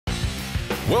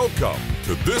Welcome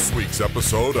to this week's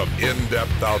episode of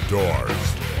In-Depth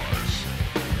Outdoors.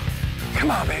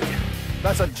 Come on, baby.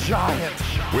 That's a giant.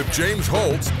 With James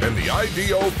Holtz and the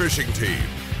IDO fishing team.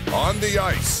 On the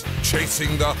ice,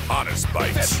 chasing the hottest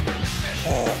bites.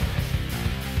 Oh.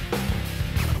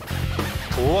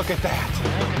 Look at that.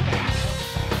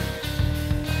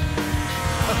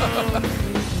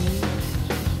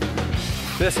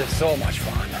 This is so much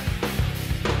fun.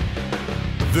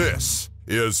 This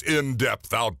is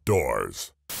In-Depth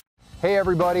Outdoors. Hey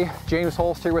everybody, James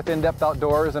Holst here with In-Depth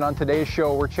Outdoors, and on today's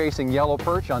show we're chasing yellow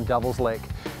perch on Devil's Lake.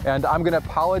 And I'm going to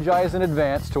apologize in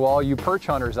advance to all you perch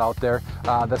hunters out there.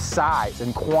 The size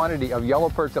and quantity of yellow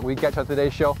perch that we catch on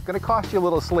today's show going to cost you a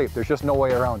little sleep. There's just no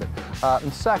way around it.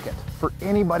 And second, for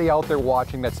anybody out there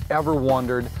watching that's ever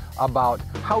wondered about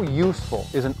how useful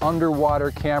is an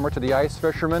underwater camera to the ice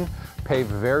fisherman, pay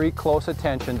very close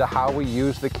attention to how we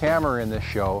use the camera in this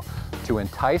show to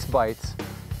entice bites,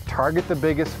 target the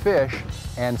biggest fish,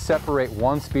 and separate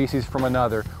one species from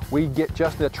another. We get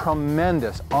just a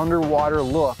tremendous underwater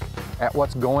look at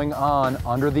what's going on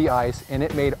under the ice, and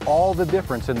it made all the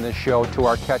difference in this show to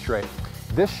our catch rate.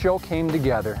 This show came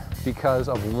together because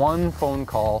of one phone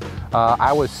call.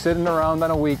 I was sitting around on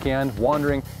a weekend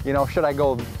wondering, should I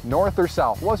go north or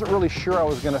south? Wasn't really sure I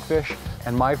was gonna fish,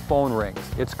 and my phone rings.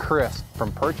 It's Chris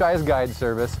from Perch Guide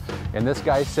Service, and this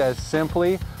guy says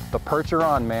simply, "The perch are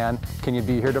on, man. Can you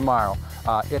be here tomorrow?"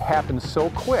 It happened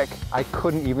so quick, I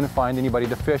couldn't even find anybody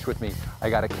to fish with me. I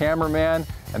got a cameraman,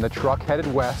 and the truck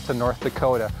headed west to North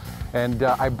Dakota. And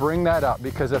I bring that up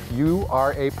because if you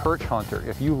are a perch hunter,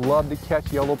 if you love to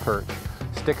catch yellow perch,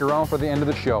 stick around for the end of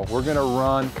the show. We're gonna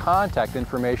run contact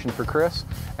information for Chris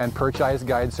and Perch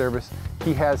Guide Service.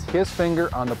 He has his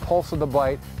finger on the pulse of the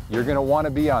bite. You're gonna wanna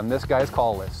be on this guy's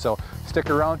call list. So stick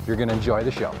around, you're gonna enjoy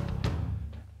the show.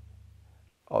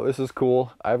 Oh, this is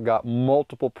cool. I've got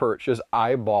multiple perch just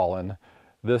eyeballing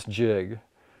this jig.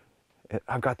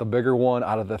 I've got the bigger one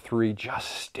out of the three just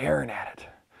staring at it.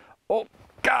 Oh,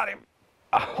 got him.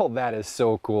 Oh, that is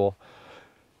so cool.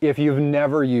 If you've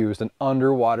never used an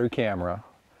underwater camera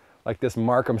like this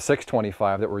Markham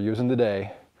 625 that we're using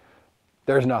today,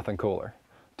 there's nothing cooler.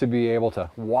 To be able to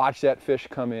watch that fish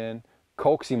come in,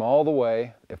 coax him all the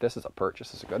way. If this is a perch,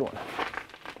 this is a good one.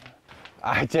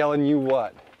 I'm telling you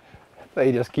what.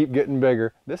 They just keep getting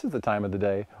bigger. This is the time of the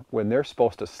day when they're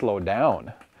supposed to slow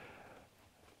down.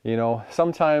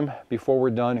 Sometime before we're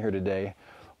done here today,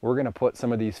 we're gonna put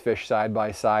some of these fish side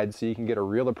by side so you can get a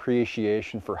real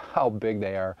appreciation for how big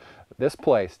they are. This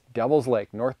place, Devil's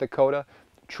Lake, North Dakota,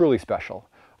 truly special.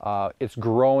 It's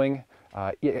growing.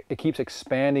 It keeps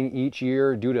expanding each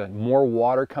year due to more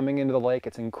water coming into the lake.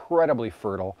 It's incredibly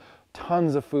fertile,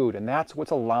 tons of food, and that's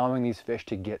what's allowing these fish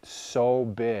to get so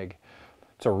big.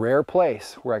 It's a rare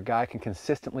place where a guy can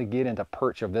consistently get into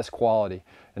perch of this quality.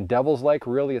 And Devil's Lake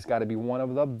really has got to be one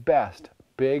of the best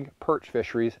big perch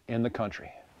fisheries in the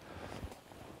country.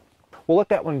 We'll let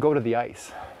that one go to the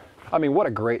ice. I mean, what a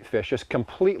great fish, just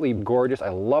completely gorgeous. I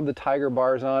love the tiger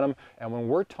bars on them. And when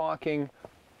we're talking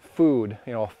food,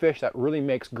 a fish that really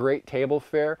makes great table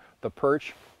fare, the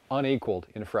perch, unequaled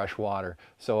in fresh water.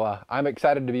 So I'm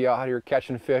excited to be out here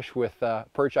catching fish with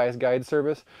Perch Guide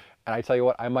Service. And I tell you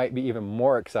what, I might be even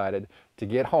more excited to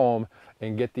get home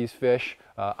and get these fish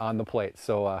on the plate.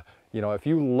 So, if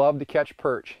you love to catch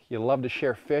perch, you love to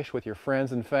share fish with your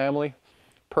friends and family,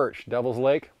 Perch, Devil's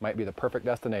Lake might be the perfect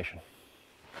destination.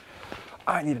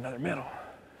 I need another minnow.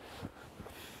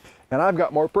 And I've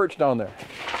got more perch down there.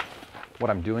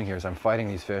 What I'm doing here is I'm fighting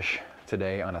these fish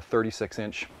today on a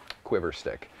 36-inch quiver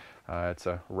stick. It's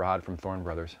a rod from Thorne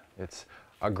Brothers. It's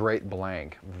a great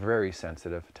blank, very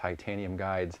sensitive, titanium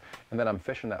guides, and then I'm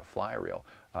fishing that fly reel.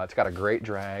 It's got a great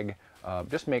drag,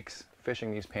 just makes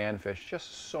fishing these panfish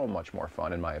just so much more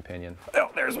fun in my opinion. Oh,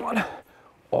 there's one.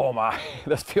 Oh my,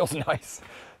 this feels nice.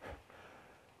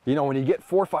 When you get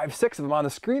 4, 5, 6 of them on the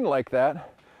screen like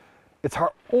that, it's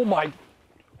hard. Oh my,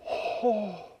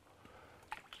 oh.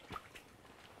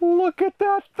 Look at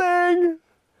that thing.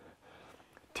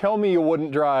 Tell me you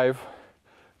wouldn't drive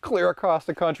clear across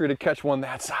the country to catch one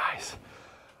that size.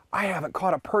 I haven't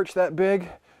caught a perch that big,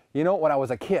 when I was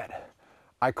a kid.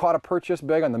 I caught a perch this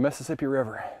big on the Mississippi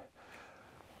River.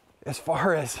 As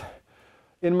far as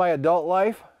in my adult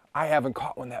life, I haven't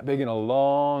caught one that big in a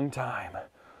long time.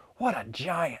 What a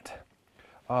giant.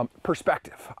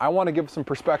 Perspective. I want to give some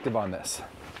perspective on this.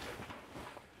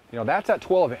 That's that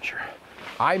 12-incher.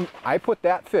 I put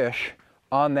that fish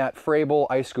on that Frable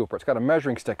ice scooper. It's got a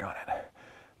measuring stick on it.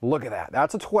 Look at that.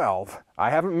 That's a 12. I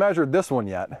haven't measured this one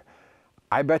yet.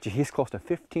 I bet you he's close to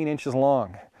 15 inches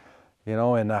long.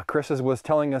 And Chris was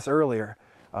telling us earlier,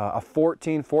 A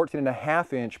 14 and a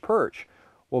half inch perch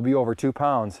will be over 2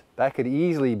 pounds. That could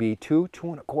easily be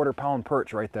 2.25 pound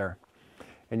perch right there.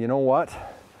 And you know what?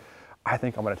 I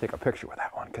think I'm gonna take a picture with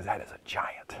that one because that is a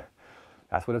giant.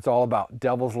 That's what it's all about.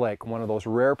 Devil's Lake, one of those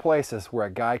rare places where a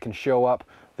guy can show up.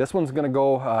 This one's gonna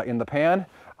go in the pan.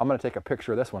 I'm gonna take a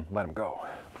picture of this one, let him go.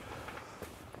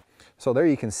 So there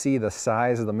you can see the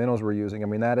size of the minnows we're using. I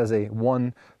mean, that is a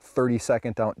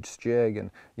 1/32 ounce jig,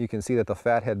 and you can see that the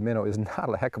fathead minnow is not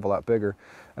a heck of a lot bigger.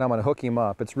 And I'm gonna hook him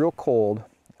up. It's real cold.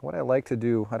 What I like to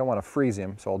do, I don't wanna freeze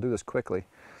him, so I'll do this quickly,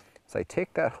 is I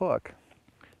take that hook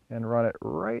and run it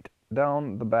right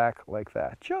down the back like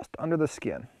that, just under the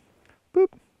skin.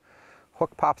 Boop.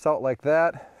 Hook pops out like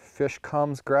that. Fish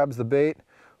comes, grabs the bait.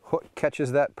 Hook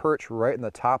catches that perch right in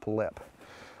the top lip.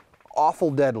 Awful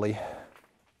deadly.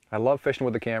 I love fishing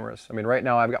with the cameras. I mean, right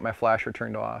now I've got my flasher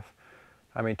turned off.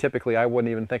 I mean, typically I wouldn't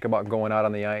even think about going out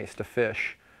on the ice to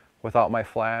fish without my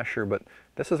flasher, but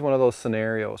this is one of those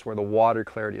scenarios where the water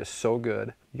clarity is so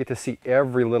good. You get to see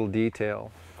every little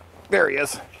detail. There he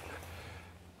is.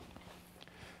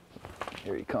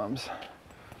 Here he comes.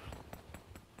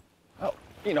 Oh,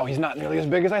 you know, he's not nearly as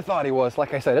big as I thought he was.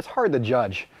 Like I said, it's hard to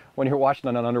judge when you're watching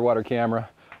on an underwater camera.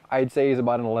 I'd say he's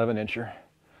about an 11-incher.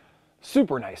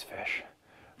 Super nice fish.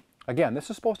 Again, this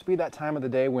is supposed to be that time of the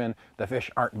day when the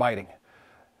fish aren't biting.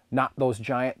 Not those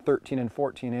giant 13 and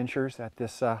 14 inchers that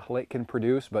this lake can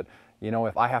produce, but you know,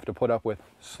 if I have to put up with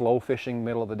slow fishing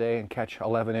middle of the day and catch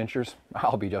 11 inchers,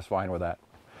 I'll be just fine with that.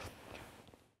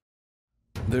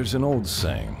 There's an old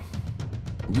saying,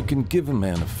 you can give a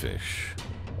man a fish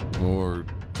or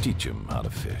teach him how to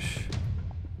fish.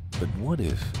 But what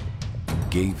if you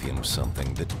gave him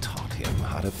something that taught him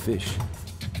how to fish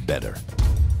better?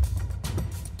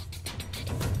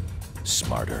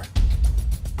 Smarter,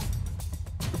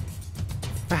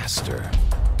 faster.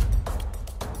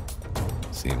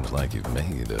 Seems like you've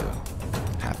made a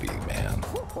happy man.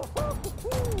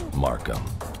 Markham,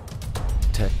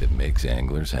 tech that makes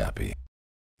anglers happy.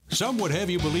 Some would have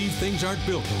you believe things aren't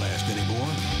built to last anymore.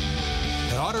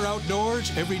 At Otter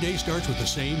Outdoors, every day starts with the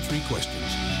same 3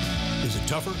 questions. Is it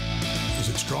tougher? Is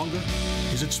it stronger?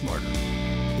 Is it smarter?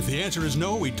 If the answer is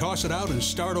no, we toss it out and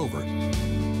start over.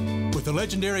 With the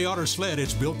legendary Otter sled,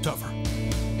 it's built tougher.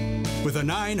 With a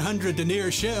 900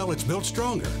 denier shell, it's built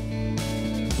stronger.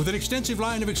 With an extensive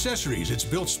line of accessories, it's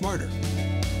built smarter.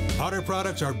 Otter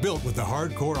products are built with the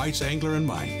hardcore ice angler in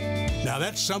mind. Now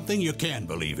that's something you can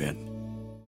believe in.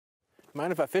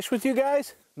 Mind if I fish with you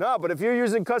guys? No, but if you're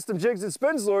using Custom Jigs and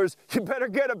Spins lures, you better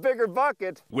get a bigger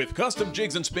bucket. With Custom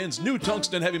Jigs and Spins new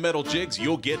tungsten heavy metal jigs,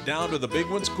 you'll get down to the big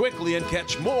ones quickly and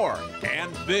catch more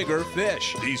and bigger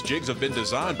fish. These jigs have been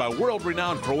designed by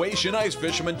world-renowned Croatian ice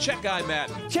fisherman Čekaj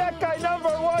Matin. Čekaj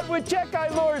 #1 with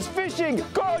Čekaj Lures Fishing.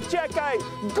 Go,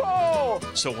 Čekaj, go!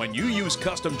 So when you use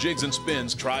Custom Jigs and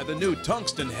Spins, try the new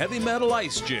tungsten heavy metal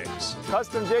ice jigs.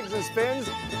 Custom Jigs and Spins,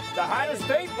 the hottest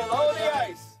bait below the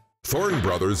ice. Thorne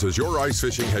Brothers is your ice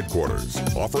fishing headquarters,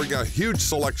 offering a huge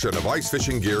selection of ice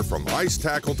fishing gear from ice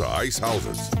tackle to ice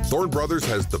houses. Thorne Brothers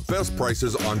has the best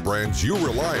prices on brands you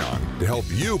rely on to help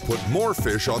you put more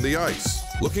fish on the ice.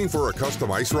 Looking for a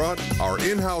custom ice rod? Our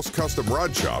in-house custom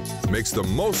rod shop makes the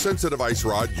most sensitive ice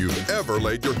rod you've ever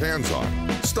laid your hands on.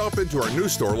 Stop into our new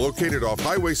store located off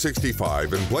Highway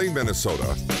 65 in Blaine,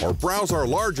 Minnesota, or browse our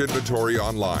large inventory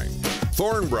online.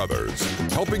 Thorne Brothers,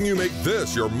 helping you make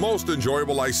this your most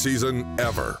enjoyable ice season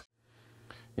ever.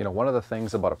 You know, one of the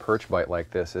things about a perch bite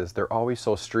like this is they're always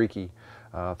so streaky.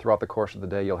 Throughout the course of the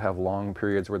day, you'll have long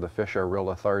periods where the fish are real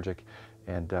lethargic.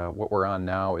 And what we're on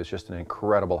now is just an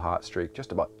incredible hot streak.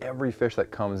 Just about every fish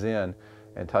that comes in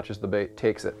and touches the bait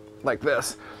takes it like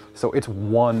this. So it's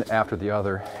one after the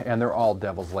other, and they're all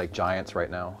Devil's Lake giants right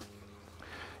now.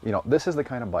 You know, this is the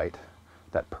kind of bite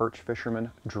that perch fishermen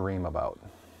dream about.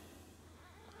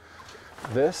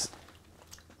 This,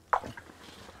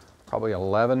 probably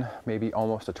 11, maybe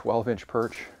almost a 12-inch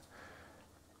perch.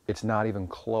 It's not even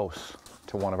close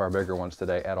to one of our bigger ones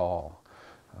today at all.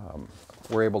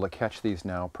 We're able to catch these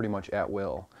now pretty much at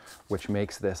will, which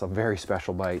makes this a very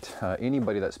special bite.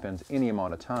 Anybody that spends any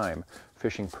amount of time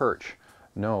fishing perch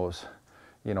knows,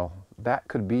 you know, that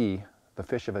could be the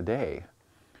fish of a day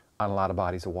on a lot of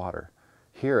bodies of water.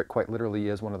 Here it quite literally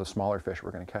is one of the smaller fish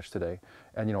we're going to catch today.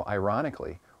 And you know,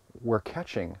 ironically, we're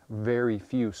catching very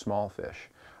few small fish.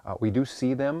 We do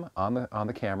see them on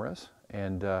the cameras,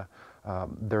 and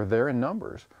they're there in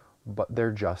numbers, but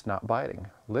they're just not biting.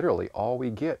 Literally, all we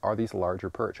get are these larger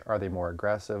perch. Are they more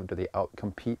aggressive? Do they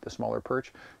outcompete the smaller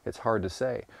perch? It's hard to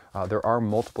say. There are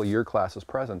multiple year classes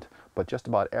present, but just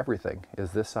about everything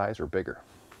is this size or bigger.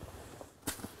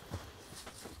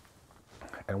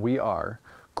 And we are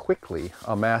quickly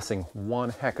amassing one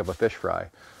heck of a fish fry.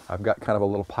 I've got kind of a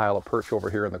little pile of perch over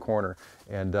here in the corner,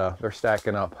 and they're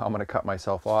stacking up. I'm gonna cut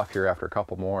myself off here after a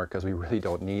couple more because we really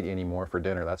don't need any more for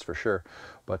dinner, that's for sure.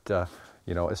 But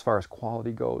you know, as far as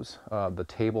quality goes, the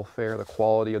table fare, the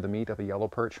quality of the meat of the yellow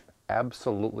perch,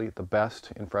 absolutely the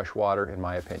best in freshwater in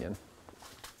my opinion.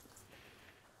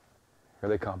 Here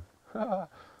they come.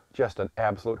 Just an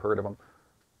absolute herd of them.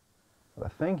 The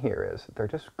thing here is they're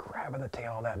just grabbing the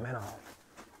tail of that minnow.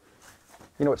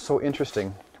 You know, it's so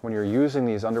interesting when you're using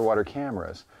these underwater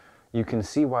cameras, you can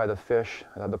see why the fish,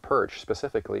 the perch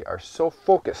specifically, are so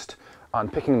focused on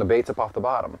picking the baits up off the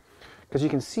bottom. Because you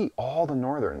can see all the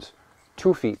northerns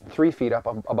 2 feet, 3 feet up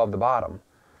above the bottom.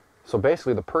 So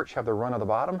basically the perch have the run of the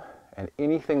bottom, and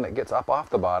anything that gets up off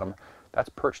the bottom, that's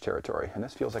perch territory. And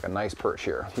this feels like a nice perch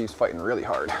here. He's fighting really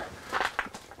hard.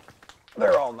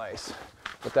 They're all nice,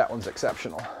 but that one's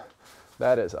exceptional.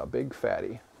 That is a big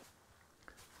fatty.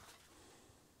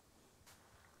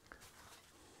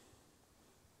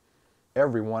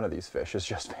 Every one of these fish is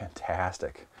just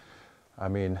fantastic. I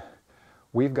mean,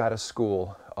 we've got a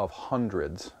school of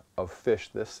hundreds of fish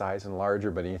this size and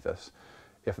larger beneath us.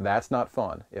 If that's not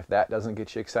fun, if that doesn't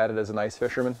get you excited as an ice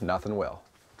fisherman, nothing will.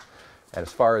 And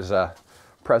as far as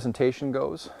presentation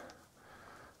goes,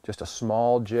 just a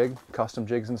small jig, custom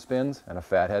jigs and spins, and a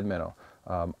fathead minnow.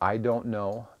 I don't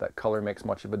know that color makes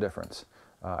much of a difference.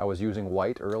 I was using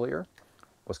white earlier,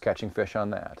 was catching fish on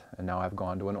that, and now I've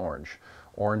gone to an orange.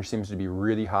 Orange seems to be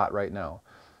really hot right now.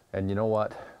 And you know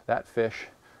what? That fish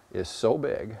is so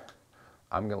big,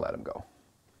 I'm gonna let him go.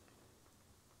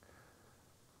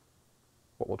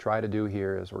 What we'll try to do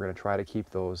here is we're going to try to keep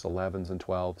those 11s and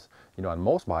 12s. You know, on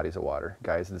most bodies of water,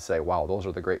 guys that say, wow, those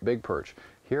are the great big perch.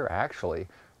 Here, actually,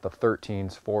 the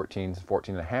 13s, 14s,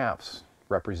 14 and a halves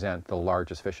represent the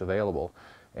largest fish available.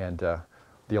 And the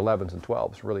 11s and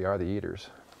 12s really are the eaters.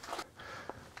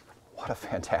 What a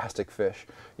fantastic fish.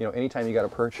 You know, anytime you got a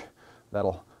perch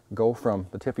that'll go from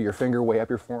the tip of your finger way up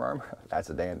your forearm,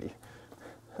 that's a dandy.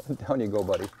 Down you go,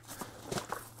 buddy.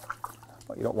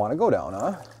 Well, you don't want to go down,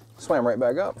 huh? Swam right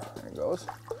back up. There it goes.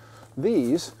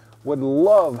 These would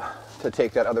love to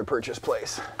take that other perch's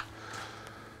place.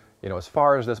 You know, as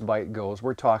far as this bite goes,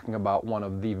 we're talking about one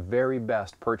of the very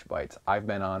best perch bites I've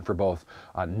been on for both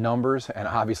numbers, and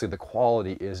obviously the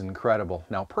quality is incredible.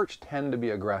 Now, perch tend to be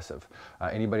aggressive.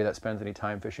 Anybody that spends any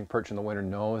time fishing perch in the winter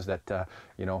knows that,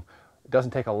 you know, it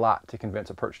doesn't take a lot to convince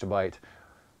a perch to bite.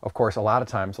 Of course, a lot of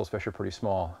times those fish are pretty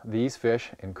small. These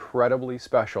fish, incredibly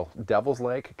special. Devil's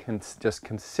Lake just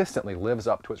consistently lives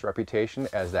up to its reputation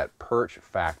as that perch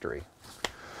factory.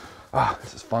 Ah,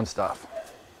 this is fun stuff.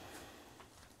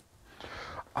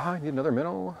 I need another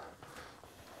minnow.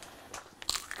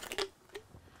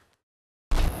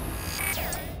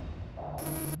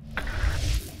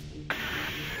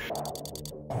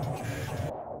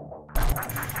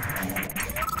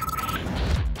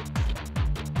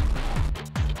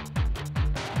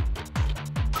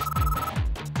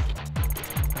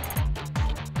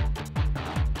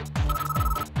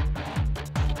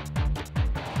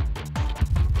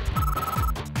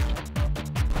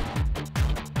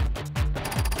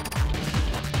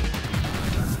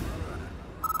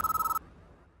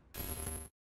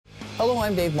 Hello,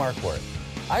 I'm Dave Markworth.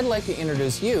 I'd like to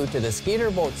introduce you to the Skeeter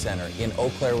Boat Center in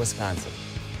Eau Claire, Wisconsin.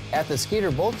 At the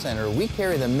Skeeter Boat Center, we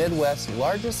carry the Midwest's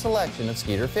largest selection of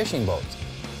Skeeter fishing boats,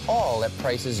 all at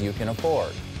prices you can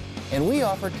afford. And we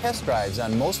offer test drives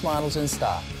on most models in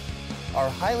stock.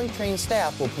 Our highly trained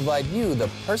staff will provide you the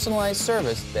personalized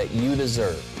service that you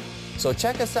deserve. So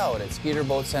check us out at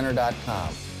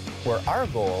SkeeterBoatCenter.com, where our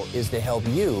goal is to help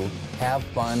you have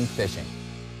fun fishing.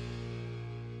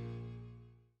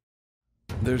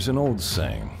 There's an old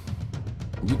saying,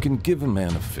 you can give a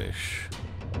man a fish,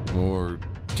 or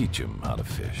teach him how to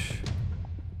fish.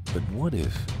 But what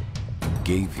if you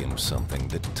gave him something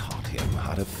that taught him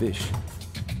how to fish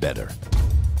better,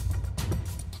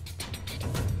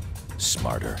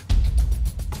 smarter,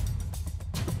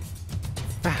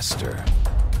 faster?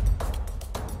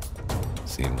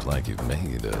 Seems like you've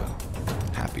made a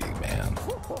happy man.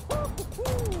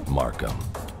 Markham,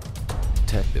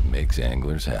 tech that makes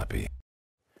anglers happy.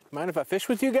 Mind if I fish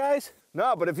with you guys?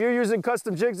 No, but if you're using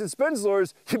custom jigs and spins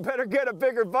lures, you better get a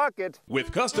bigger bucket.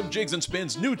 With Custom Jigs and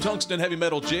Spins new tungsten heavy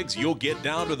metal jigs, you'll get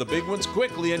down to the big ones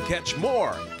quickly and catch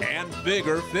more and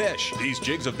bigger fish. These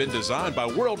jigs have been designed by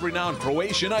world-renowned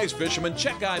Croatian ice fisherman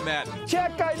Čekaj Matin.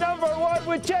 Čekaj #1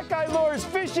 with Čekaj Lures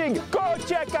Fishing. Go,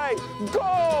 Čekaj,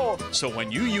 go! So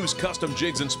when you use Custom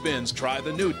Jigs and Spins, try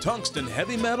the new tungsten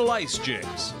heavy metal ice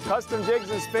jigs. Custom jigs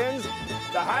and spins,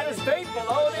 the hottest bait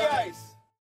below the ice.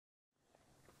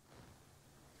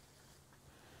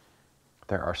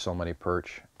 There are so many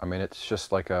perch. I mean, it's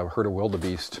just like a herd of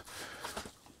wildebeest.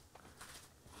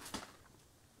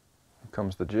 Here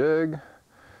comes the jig,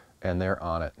 and they're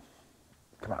on it.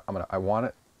 Come on, I want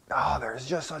it. Oh, there's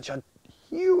just such a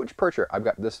huge perch here. I've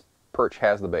got this perch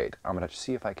has the bait. I'm gonna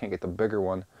see if I can't get the bigger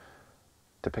one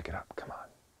to pick it up. Come on.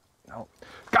 No,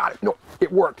 got it. No, it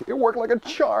worked. It worked like a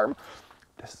charm.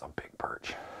 This is a big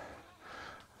perch.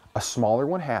 A smaller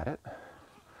one had it.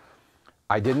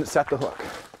 I didn't set the hook.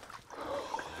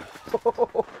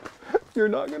 Oh, you're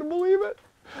not going to believe it.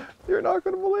 You're not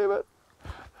going to believe it.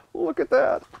 Look at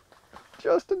that.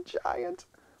 Just a giant.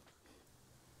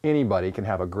 Anybody can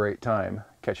have a great time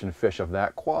catching fish of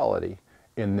that quality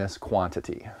in this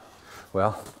quantity.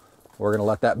 Well, we're going to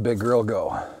let that big girl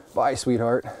go. Bye,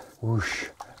 sweetheart. Whoosh.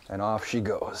 And off she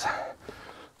goes.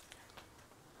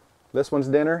 This one's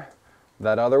dinner.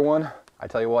 That other one, I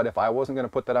tell you what, if I wasn't going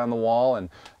to put that on the wall, and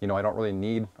you know, I don't really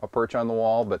need a perch on the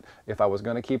wall, but if I was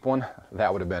going to keep one,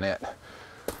 that would have been it.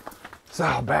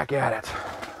 So back at it.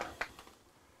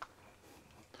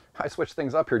 I switched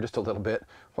things up here just a little bit.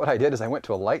 What I did is I went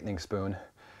to a lightning spoon,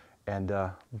 and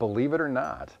believe it or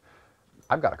not,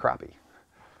 I've got a crappie.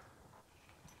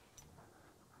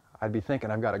 I'd be thinking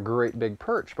I've got a great big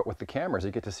perch, but with the cameras you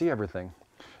get to see everything.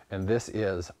 And this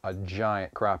is a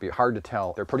giant crappie. Hard to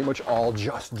tell. They're pretty much all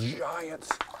just giants.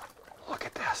 Look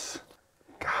at this.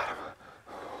 Got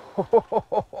him.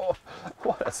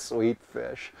 What a sweet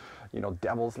fish. You know,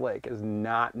 Devil's Lake is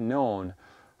not known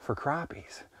for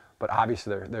crappies, but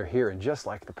obviously they're here, and just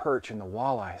like the perch and the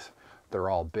walleyes, they're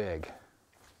all big.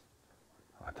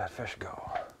 Let that fish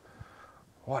go.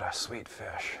 What a sweet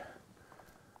fish.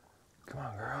 Come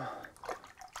on, girl.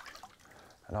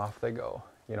 And off they go.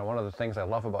 You know, one of the things I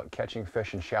love about catching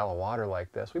fish in shallow water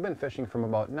like this, we've been fishing from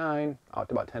about 9 out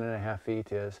to about 10.5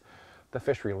 feet, is the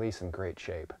fish release in great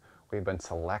shape. We've been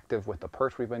selective with the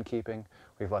perch we've been keeping.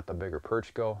 We've let the bigger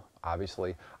perch go.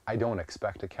 Obviously, I don't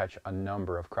expect to catch a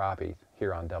number of crappie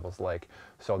here on Devil's Lake.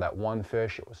 So that one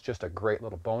fish, it was just a great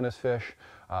little bonus fish.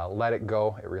 Let it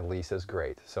go, it releases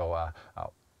great. So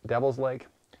Devil's Lake,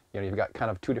 you know, you've got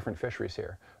kind of two different fisheries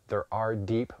here. There are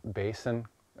deep basin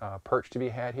perch to be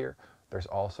had here. There's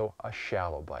also a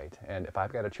shallow bite. And if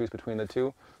I've got to choose between the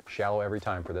two, shallow every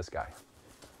time for this guy.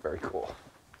 Very cool.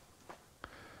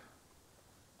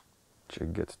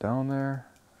 Jig gets down there,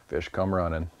 fish come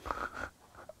running.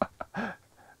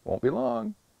 Won't be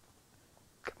long.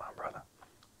 Come on, brother.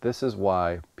 This is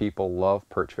why people love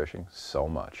perch fishing so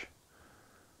much.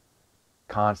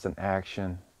 Constant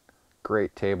action,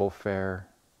 great table fare,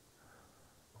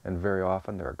 and very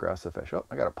often they're aggressive fish. Oh,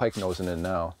 I got a pike nosing in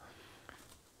now.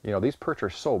 You know, these perch are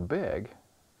so big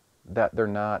that they're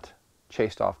not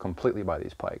chased off completely by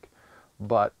these pike,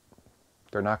 but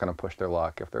they're not going to push their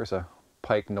luck. If there's a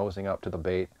pike nosing up to the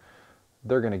bait,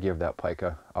 they're going to give that pike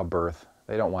a berth.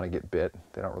 They don't want to get bit.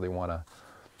 They don't really want to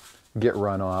get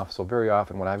run off. So very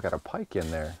often when I've got a pike in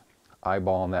there,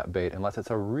 eyeballing that bait, unless it's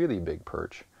a really big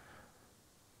perch,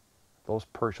 those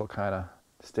perch will kind of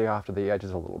stay off to the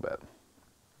edges a little bit.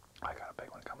 I got a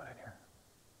big one coming in here.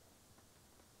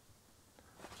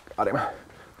 Got him.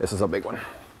 This is a big one.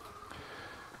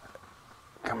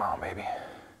 Come on, baby.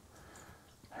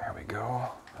 There we go.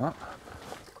 Huh?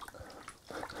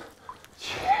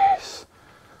 Jeez.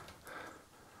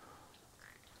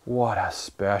 What a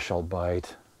special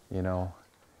bite, you know.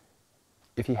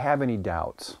 If you have any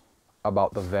doubts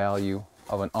about the value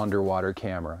of an underwater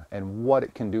camera and what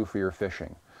it can do for your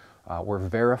fishing, we're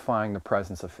verifying the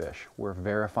presence of fish. We're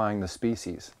verifying the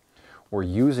species. We're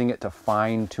using it to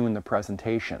fine-tune the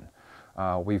presentation.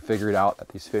 We figured out that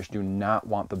these fish do not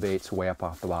want the baits way up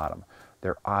off the bottom.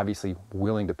 They're obviously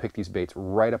willing to pick these baits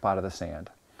right up out of the sand.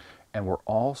 And we're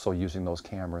also using those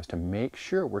cameras to make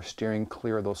sure we're steering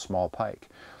clear of those small pike.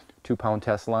 2-pound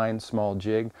test line, small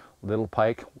jig, little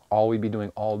pike, all we'd be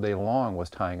doing all day long was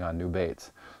tying on new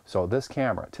baits. So this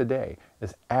camera today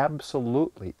is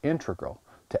absolutely integral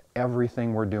to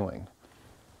everything we're doing.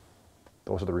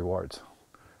 Those are the rewards.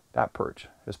 That perch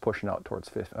is pushing out towards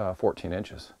 14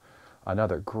 inches.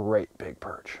 Another great big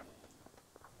perch.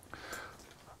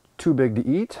 Too big to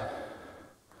eat.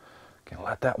 Can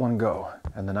let that one go.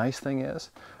 And the nice thing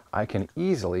is, I can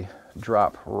easily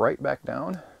drop right back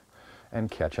down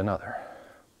and catch another.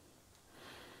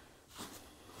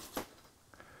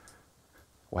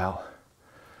 Well,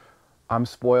 I'm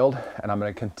spoiled, and I'm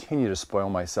going to continue to spoil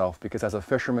myself, because as a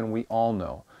fisherman, we all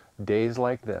know days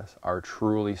like this are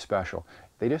truly special.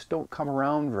 They just don't come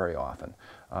around very often.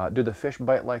 Do the fish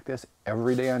bite like this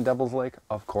every day on Devil's Lake?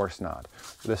 Of course not.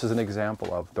 This is an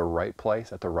example of the right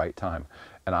place at the right time,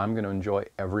 and I'm going to enjoy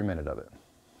every minute of it.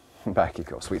 Back you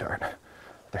go, sweetheart.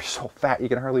 They're so fat you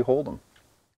can hardly hold them.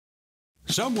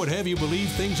 Some would have you believe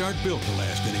things aren't built to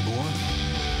last anymore.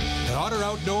 At Otter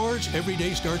Outdoors, every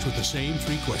day starts with the same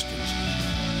three questions.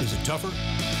 Is it tougher?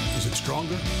 Is it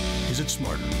stronger? Is it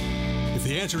smarter? If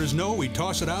the answer is no, we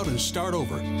toss it out and start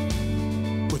over.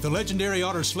 With the legendary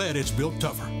Otter sled, it's built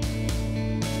tougher.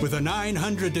 With a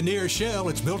 900 denier shell,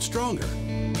 it's built stronger.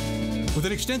 With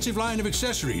an extensive line of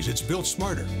accessories, it's built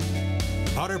smarter.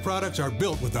 Otter products are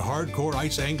built with the hardcore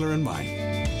ice angler in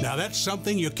mind. Now that's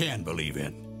something you can believe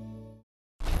in.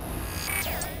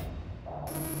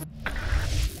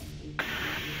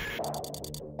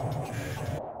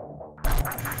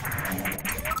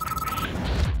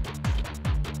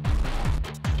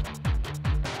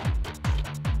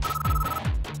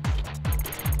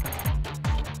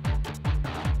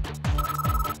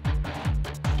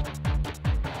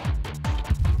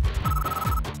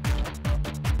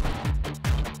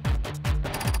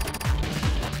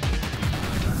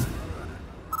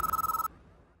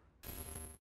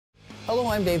 Hello,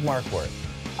 I'm Dave Markworth.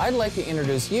 I'd like to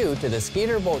introduce you to the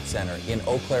Skeeter Boat Center in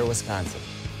Eau Claire, Wisconsin.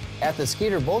 At the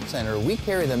Skeeter Boat Center, we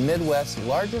carry the Midwest's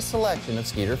largest selection of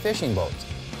Skeeter fishing boats,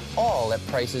 all at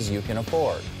prices you can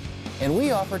afford. And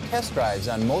we offer test drives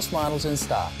on most models in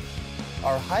stock.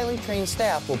 Our highly trained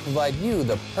staff will provide you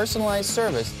the personalized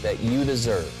service that you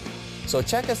deserve. So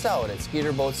check us out at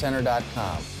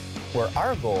SkeeterBoatCenter.com, where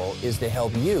our goal is to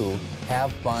help you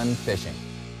have fun fishing.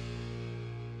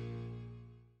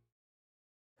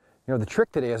 You know, the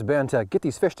trick today has been to get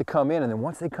these fish to come in, and then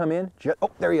once they come in,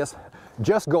 oh, there he is.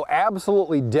 Just go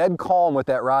absolutely dead calm with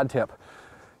that rod tip.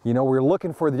 You know, we're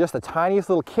looking for just the tiniest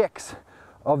little kicks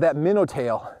of that minnow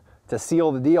tail to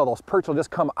seal the deal. Those perch will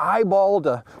just come eyeball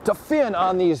to fin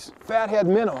on these fathead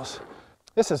minnows.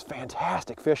 This is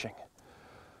fantastic fishing.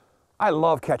 I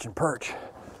love catching perch.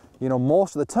 You know,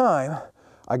 most of the time,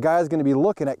 a guy's gonna be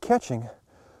looking at catching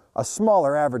a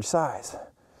smaller average size.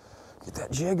 Get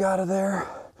that jig out of there.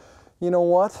 You know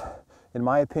what? In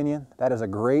my opinion, that is a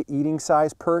great eating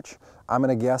size perch. I'm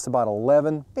gonna guess about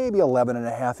 11, maybe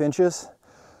 11.5 inches.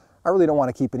 I really don't want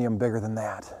to keep any of them bigger than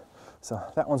that. So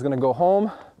that one's gonna go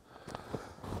home.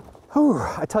 Whew,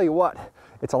 I tell you what,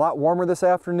 it's a lot warmer this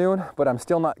afternoon, but I'm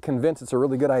still not convinced it's a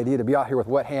really good idea to be out here with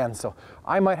wet hands. So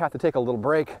I might have to take a little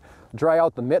break, dry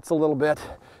out the mitts a little bit,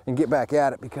 and get back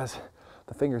at it because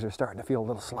the fingers are starting to feel a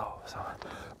little slow. So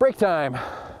break time.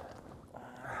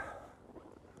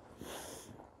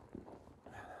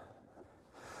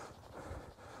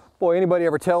 Boy, anybody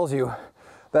ever tells you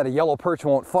that a yellow perch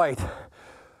won't fight,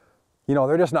 you know,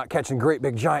 they're just not catching great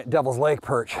big giant Devil's Lake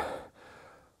perch,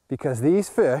 because these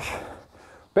fish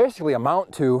basically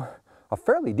amount to a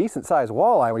fairly decent sized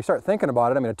walleye when you start thinking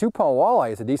about it. I mean, a 2-pound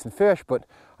walleye is a decent fish, but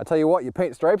I tell you what, you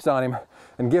paint stripes on him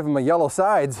and give him a yellow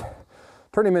sides,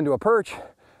 turn him into a perch,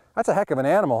 that's a heck of an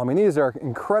animal. I mean, these are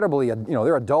incredibly, you know,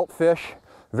 they're adult fish,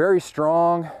 very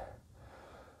strong.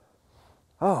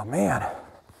 Oh man.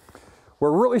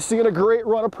 We're really seeing a great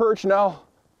run of perch now.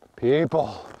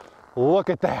 People, look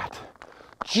at that.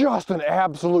 Just an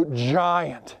absolute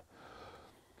giant.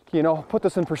 You know, put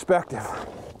this in perspective.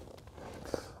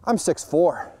 I'm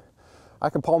 6'4".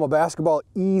 I can palm a basketball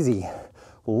easy.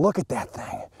 Look at that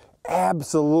thing.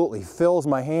 Absolutely fills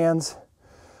my hands.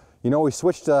 You know, we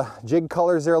switched jig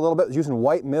colors there a little bit, using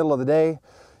white middle of the day.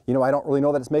 You know, I don't really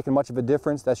know that it's making much of a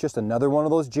difference. That's just another one of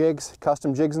those jigs,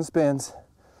 custom jigs and spins.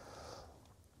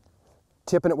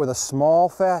 Tipping it with a small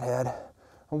fathead.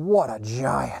 What a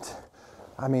giant.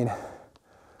 I mean,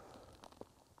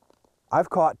 I've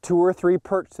caught 2 or 3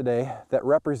 perch today that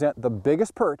represent the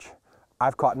biggest perch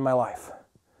I've caught in my life.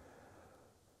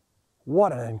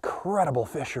 What an incredible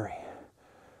fishery.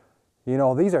 You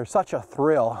know, these are such a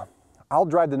thrill. I'll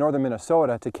drive to northern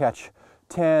Minnesota to catch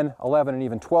 10, 11, and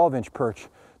even 12-inch perch.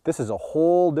 This is a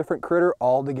whole different critter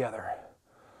altogether.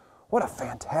 What a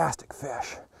fantastic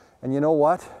fish. And you know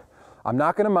what? I'm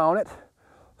not going to mount it,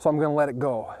 so I'm going to let it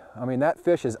go. I mean, that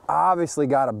fish has obviously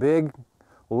got a big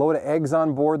load of eggs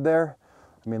on board there.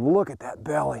 I mean, look at that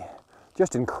belly.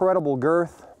 Just incredible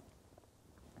girth.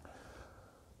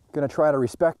 Going to try to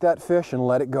respect that fish and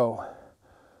let it go.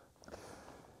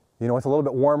 You know, it's a little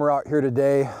bit warmer out here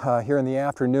today, here in the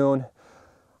afternoon.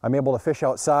 I'm able to fish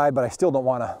outside, but I still don't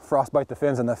want to frostbite the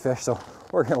fins on the fish, so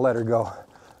we're going to let her go.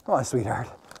 Come on, sweetheart.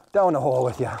 Down the hole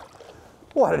with you.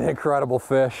 What an incredible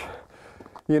fish.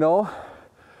 You know,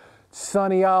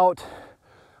 sunny out.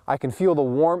 I can feel the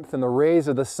warmth and the rays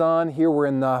of the sun. Here we're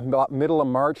in the middle of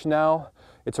March now.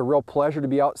 It's a real pleasure to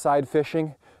be outside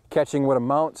fishing, catching what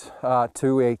amounts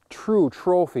to a true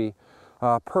trophy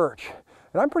perch.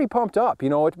 And I'm pretty pumped up. You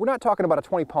know, we're not talking about a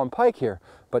 20-pound pike here,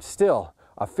 but still,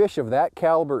 A fish of that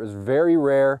caliber is very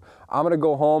rare. I'm gonna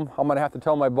go home. I'm gonna have to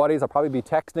tell my buddies. I'll probably be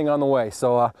texting on the way.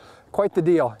 So quite the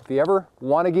deal. If you ever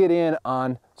want to get in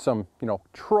on some,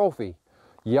 trophy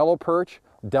yellow perch,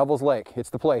 Devil's Lake, it's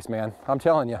the place, man. I'm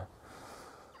telling you.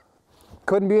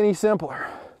 Couldn't be any simpler.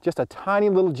 Just a tiny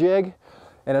little jig.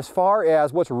 And as far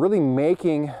as what's really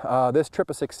making this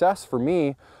trip a success for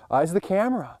me is the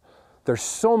camera. There's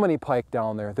so many pike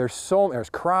down there. There's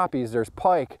crappies, there's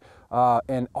pike,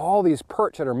 and all these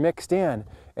perch that are mixed in.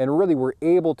 And really we're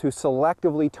able to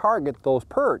selectively target those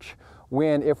perch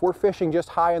when, if we're fishing just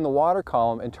high in the water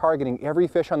column and targeting every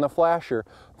fish on the flasher,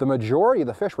 the majority of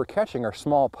the fish we're catching are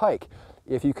small pike.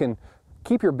 If you can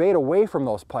keep your bait away from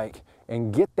those pike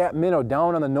and get that minnow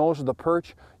down on the nose of the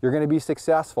perch, you're going to be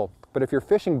successful. But if you're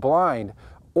fishing blind,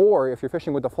 or if you're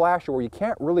fishing with the flasher where you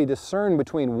can't really discern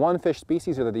between one fish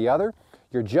species or the other,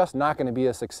 you're just not going to be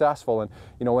as successful. And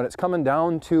when it's coming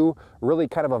down to really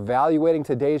kind of evaluating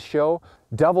today's show,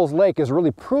 Devil's Lake is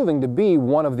really proving to be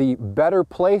one of the better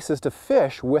places to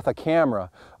fish with a camera.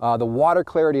 The water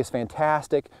clarity is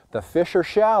fantastic, the fish are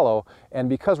shallow, and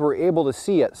because we're able to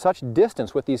see at such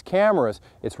distance with these cameras,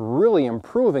 it's really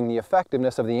improving the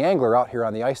effectiveness of the angler out here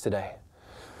on the ice today.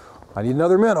 I need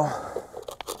another minnow.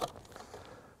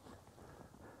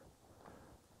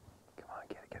 Come on,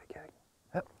 get it.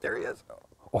 Yep, there he is.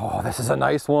 Oh, this is a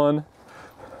nice one.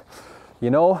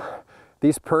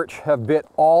 These perch have bit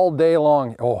all day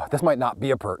long. Oh, this might not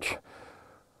be a perch.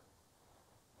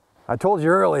 I told you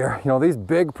earlier, these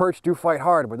big perch do fight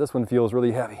hard, but this one feels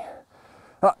really heavy.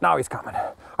 Oh, now he's coming.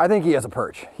 I think he is a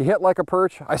perch. He hit like a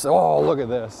perch. I said, oh, look at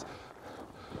this.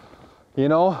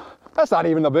 That's not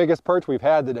even the biggest perch we've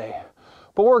had today,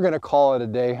 but we're gonna call it a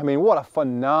day. I mean, what a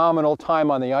phenomenal time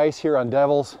on the ice here on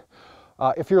Devils.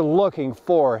 If you're looking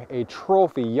for a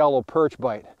trophy yellow perch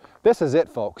bite, this is it,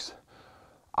 folks.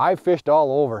 I've fished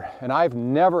all over, and I've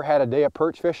never had a day of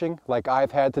perch fishing like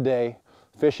I've had today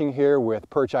fishing here with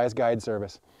Perch Eyes Guide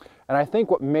Service. And I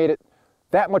think what made it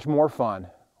that much more fun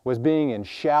was being in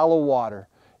shallow water,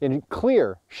 in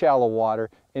clear shallow water,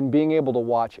 and being able to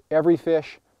watch every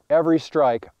fish, every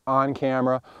strike on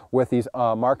camera with these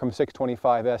Markham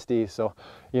 625 SDs. So,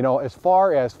 as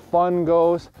far as fun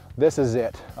goes, this is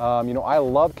it. I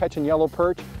love catching yellow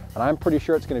perch, and I'm pretty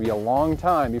sure it's going to be a long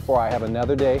time before I have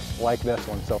another day like this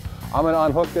one. So I'm going to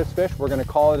unhook this fish. We're going to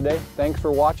call it a day. Thanks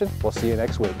for watching. We'll see you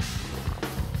next week.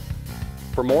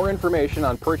 For more information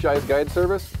on Perch Eyes Guide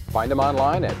Service, find them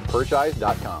online at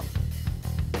percheyes.com.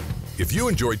 If you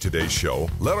enjoyed today's show,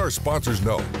 let our sponsors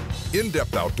know.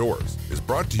 In-Depth Outdoors is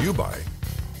brought to you by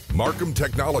Markham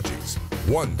Technologies,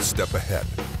 one step ahead.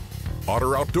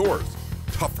 Otter Outdoors,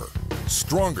 tougher,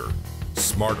 stronger,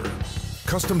 smarter.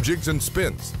 Custom Jigs and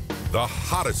Spins, the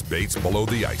hottest baits below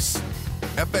the ice.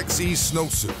 FXE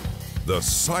Snowsuit, the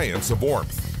science of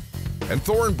warmth. And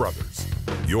Thorne Brothers,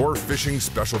 your fishing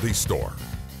specialty store.